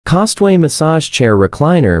Costway Massage Chair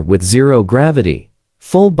Recliner with Zero Gravity.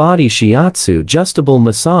 Full Body Shiatsu Adjustable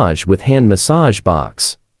Massage with Hand Massage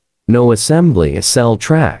Box. No Assembly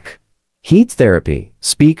ASSAULTRUNNER. Heat Therapy.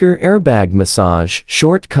 Speaker Airbag Massage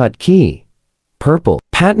Shortcut Key. Purple.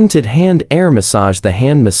 Patented Hand Air Massage. The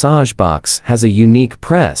hand massage box has a unique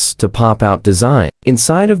press-to pop-out design.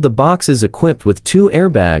 Inside of the box is equipped with 2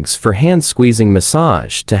 airbags for hand squeezing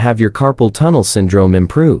massage to have your carpal tunnel syndrome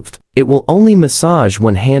improved. It will only massage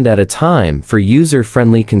one hand at a time for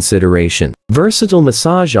user-friendly consideration. Versatile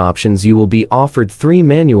massage options. You will be offered 3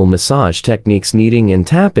 manual massage techniques: kneading and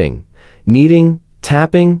tapping, kneading,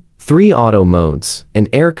 tapping, 3 auto modes, and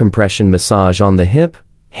air compression massage on the hip,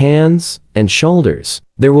 hands, and shoulders.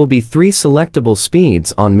 There will be 3 selectable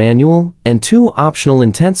speeds on manual and 2 optional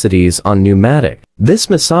intensities on pneumatic. This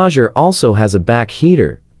massager also has a back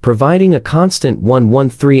heater, providing a constant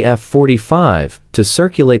 113F45 to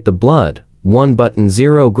circulate the blood. 1-button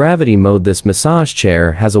zero gravity mode. This massage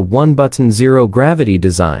chair has a 1-button zero gravity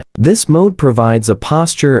design. This mode provides a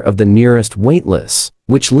posture of the nearest weightless,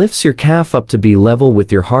 which lifts your calf up to be level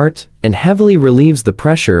with your heart and heavily relieves the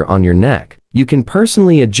pressure on your neck. You can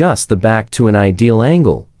personally adjust the back to an ideal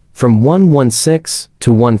angle, from 116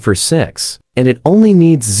 to 146, and it only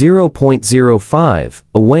needs 0.05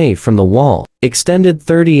 away from the wall. Extended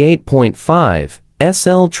 38.5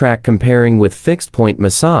 ASSAULTRUNNER. Comparing with fixed point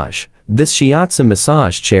massage, this shiatsu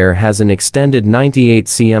massage chair has an extended 98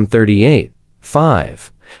 cm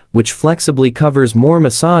 38.5, which flexibly covers more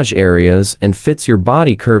massage areas and fits your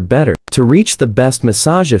body curve better. To reach the best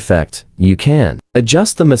massage effect, you can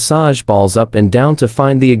adjust the massage balls up and down to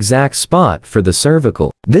find the exact spot for the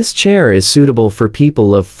cervical. This chair is suitable for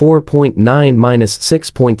people of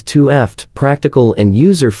 4.9-6.2 practical and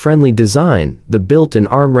user-friendly design. The built-in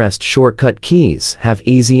armrest shortcut keys have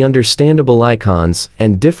easy understandable icons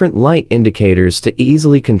and different light indicators to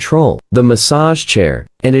easily control the massage chair,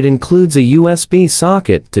 and it includes a USB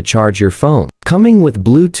socket to charge your phone. Coming with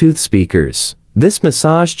Bluetooth speakers, this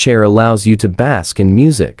massage chair allows you to bask in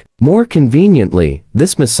music. More conveniently,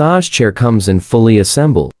 this massage chair comes in fully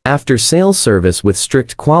assembled after-sales service with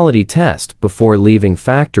strict quality test before leaving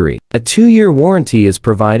factory. A 2-year warranty is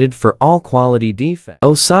provided for all quality defects.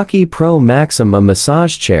 Osaki Pro Maxima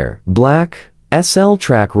Massage Chair. Black,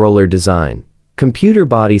 ASSAULTRUNNER roller design, computer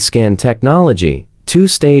body scan technology,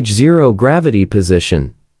 2-stage zero gravity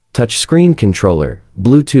position, touchscreen controller,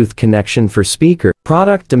 Bluetooth connection for speaker.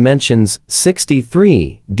 Product dimensions: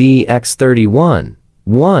 63 DX31,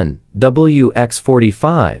 1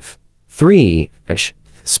 WX45, 3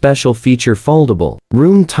 Special feature foldable.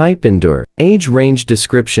 Room type indoor. Age range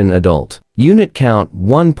description adult. Unit count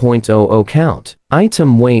 1.00 count.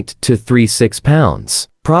 Item weight 236 pounds.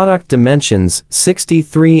 Product dimensions: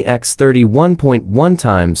 63 x 31.1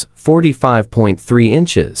 times 45.3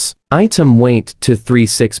 inches. Item weight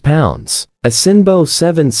 236 pounds. Asinbo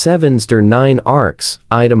 77-9 arcs.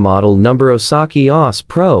 Item model number Osaki OS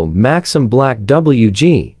Pro Maxim Black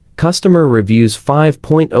WG. Customer reviews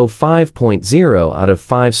 5.05.0 out of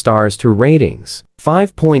 5 stars to ratings.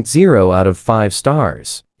 5.0 out of 5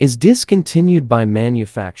 stars. Is discontinued by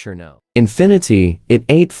manufacturer. No. Infinity, IT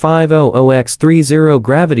 8500X30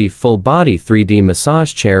 Gravity Full Body 3D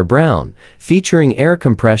Massage Chair Brown, featuring air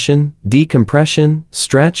compression, decompression,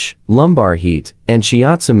 stretch, lumbar heat, and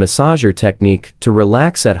shiatsu massager technique to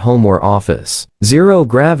relax at home or office. Zero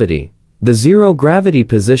Gravity. The zero gravity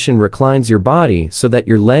position reclines your body so that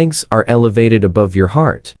your legs are elevated above your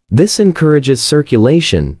heart. This encourages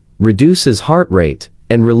circulation, reduces heart rate,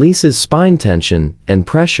 and releases spine tension and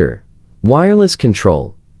pressure. Wireless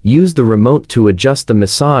control. Use the remote to adjust the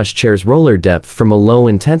massage chair's roller depth from a low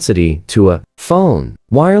intensity to a phone.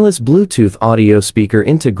 Wireless Bluetooth audio speaker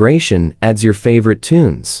integration adds your favorite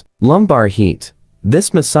tunes. Lumbar heat.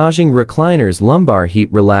 This massaging recliner's lumbar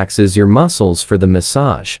heat relaxes your muscles for the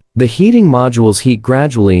massage. The heating modules heat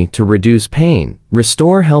gradually to reduce pain,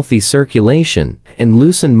 restore healthy circulation, and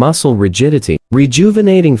loosen muscle rigidity.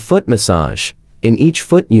 Rejuvenating foot massage. In each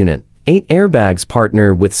foot unit, 8 airbags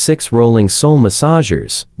partner with 6 rolling sole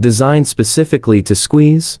massagers, designed specifically to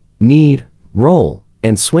squeeze, knead, roll,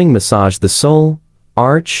 and swing massage the sole,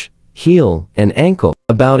 arch, heel, and ankle.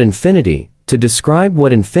 About Infinity. To describe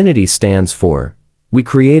what Infinity stands for, we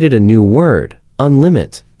created a new word,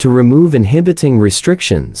 unlimit, to remove inhibiting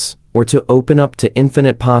restrictions, or to open up to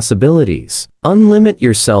infinite possibilities. Unlimit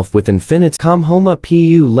yourself with Infinite Comhoma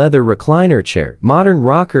PU leather recliner chair, modern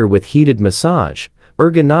rocker with heated massage,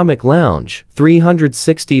 ergonomic lounge,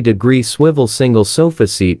 360-degree swivel single sofa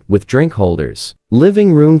seat with drink holders.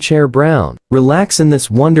 Living room chair brown. Relax in this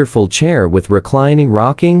wonderful chair with reclining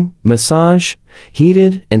rocking, massage,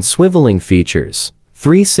 heated, and swiveling features.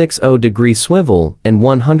 360-degree swivel, and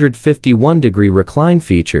 151-degree recline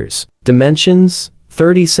features. Dimensions: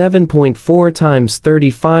 37.4 x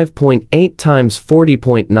 35.8 x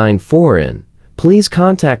 40.94 in. Please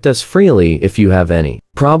contact us freely if you have any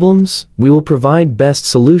problems. We will provide best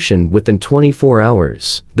solution within 24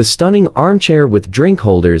 hours. The stunning armchair with drink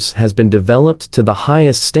holders has been developed to the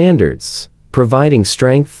highest standards, providing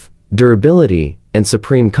strength, durability, and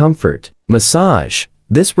supreme comfort. Massage: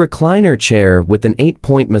 this recliner chair with an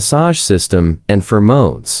 8-point massage system and 4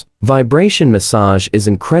 modes. Vibration massage is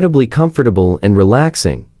incredibly comfortable and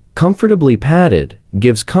relaxing. Comfortably padded,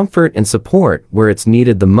 gives comfort and support where it's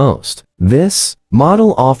needed the most. This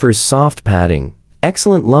model offers soft padding,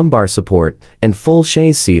 excellent lumbar support, and full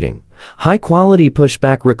chaise seating. High-quality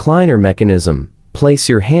pushback recliner mechanism. Place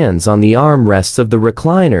your hands on the armrests of the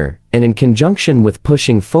recliner, and in conjunction with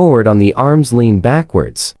pushing forward on the arms, lean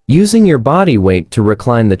backwards, using your body weight to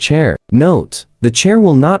recline the chair. Note: the chair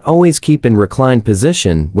will not always keep in reclined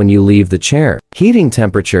position when you leave the chair. Heating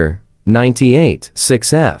temperature: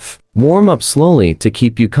 98.6 F. Warm up slowly to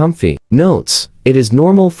keep you comfy. Notes: it is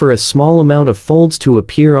normal for a small amount of folds to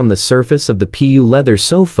appear on the surface of the PU leather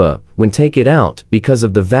sofa when take it out because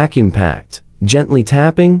of the vacuum packed. Gently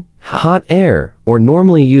tapping, hot air, or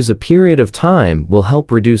normally use a period of time will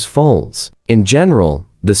help reduce folds. In general,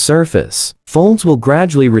 the surface folds will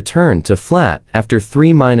gradually return to flat after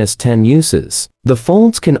 3-10 uses. The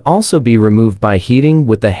folds can also be removed by heating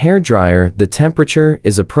with the hairdryer. The temperature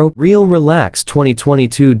is appropriate. Real Relax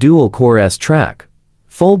 2022 Dual Core ASSAULTRUNNER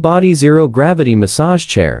Full Body Zero Gravity Massage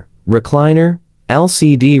Chair, Recliner,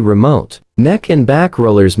 LCD Remote. Neck and back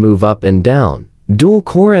rollers move up and down. Dual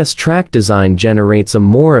Core ASSAULTRUNNER design generates a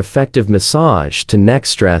more effective massage to neck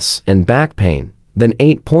stress and back pain than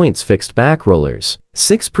 8 points fixed back rollers.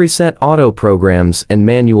 6 preset auto programs and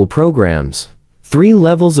manual programs. 3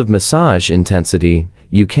 levels of massage intensity.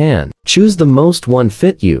 You can choose the most one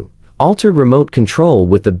fit you. Alter remote control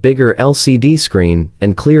with a bigger LCD screen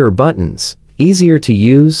and clearer buttons. Easier to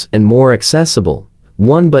use and more accessible.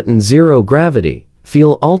 1 button zero gravity.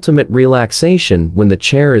 Feel ultimate relaxation when the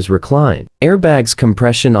chair is reclined. Airbags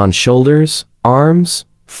compression on shoulders, arms,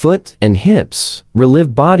 foot, and hips.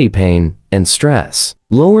 Relieve body pain and stress.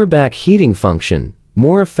 Lower back heating function.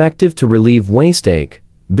 More effective to relieve waist ache.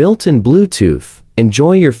 Built-in Bluetooth.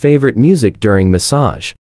 Enjoy your favorite music during massage.